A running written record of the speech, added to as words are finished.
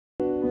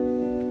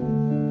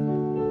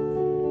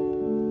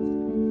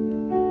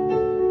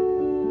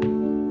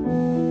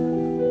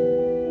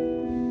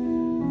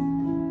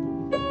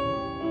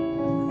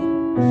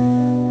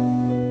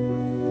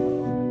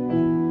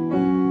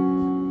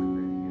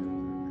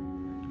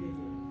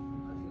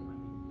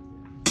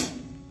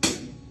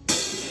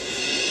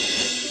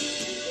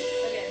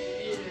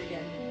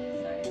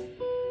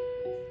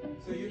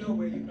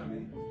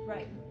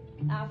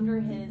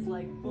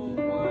like boom, 1,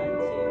 2,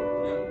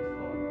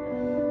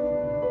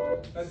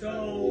 3, 4.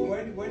 So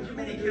when how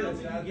many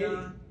counts are you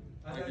getting?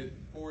 I get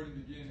 4 in the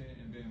beginning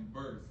and then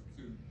verse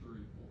 2, 3,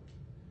 4.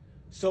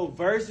 So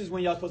verse is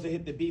when y'all supposed to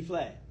hit the B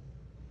flat.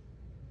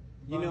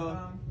 You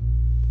know,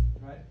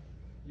 right?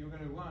 You're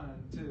gonna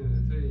 1, 2,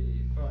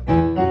 3, 4,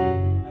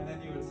 and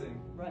then you would sing.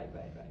 Right.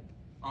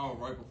 Oh,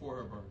 right before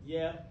her verse.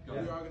 Yeah.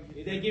 Yeah.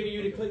 Is they giving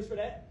you the clicks for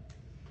that?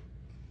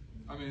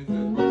 I mean, it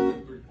says verse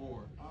 2, 3,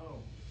 4.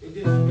 Oh. It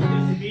just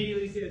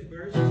immediately says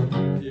verse?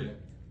 Yeah.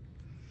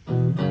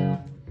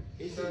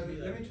 So let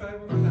me try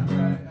one more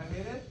time. I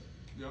hit it?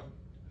 Yep.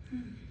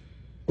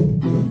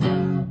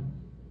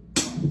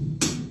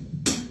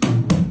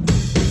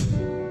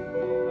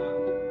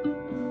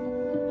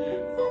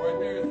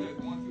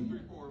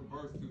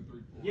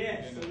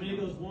 Yeah, so when it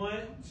goes 1,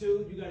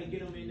 2, you got to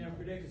get them in there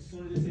for that. As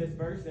soon as it says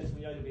verse, that's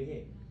when y'all do the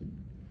hit.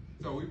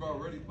 So we've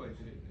already played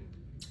the hit.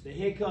 The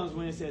hit comes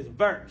when it says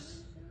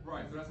verse.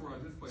 Right, so that's what I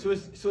just played.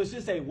 So it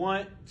should say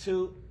 1,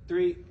 2,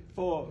 3,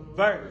 4,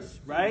 verse,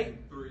 right?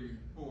 3,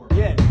 4.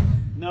 Yeah.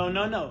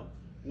 No.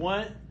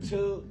 1,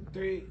 2,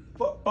 3,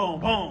 4, boom,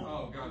 boom.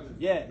 Oh, gotcha.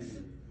 Yes.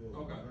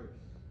 Okay.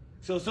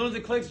 So as soon as the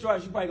click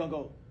starts, you probably gonna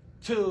go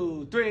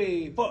 2,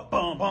 3, 4,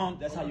 boom, boom.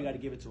 That's how you got to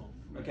give it to them.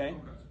 Okay.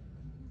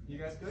 You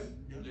guys good?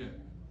 Yeah.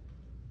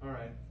 All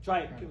right.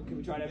 Try it. Can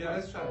we try that? Yeah,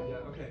 let's try it.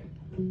 Yeah. Okay.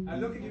 I'll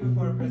look at you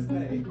before I press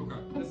play.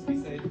 Okay. Let's be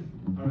safe.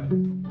 All right. 2,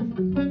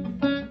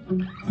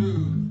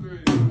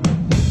 3.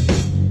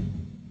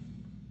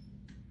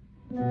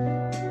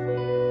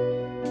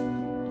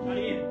 Try it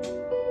again.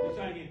 Let's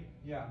try it again.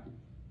 Yeah.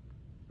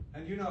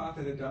 And you know,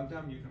 after the dum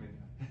dum, you come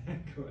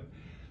in. Good.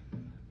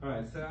 All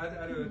right. So I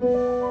do it.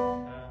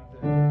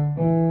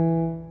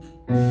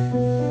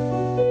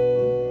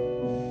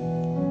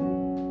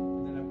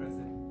 And then I press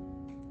it.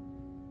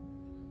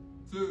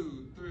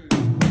 2, 3.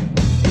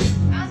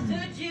 I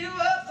stood you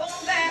up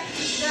on that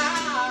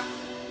side,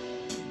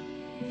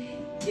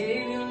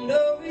 gave you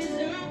no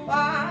reason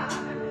why.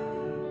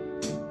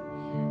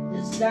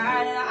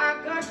 Decided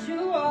I got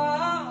you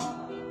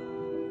all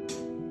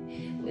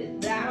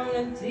without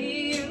a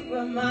tear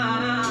of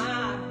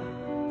mine.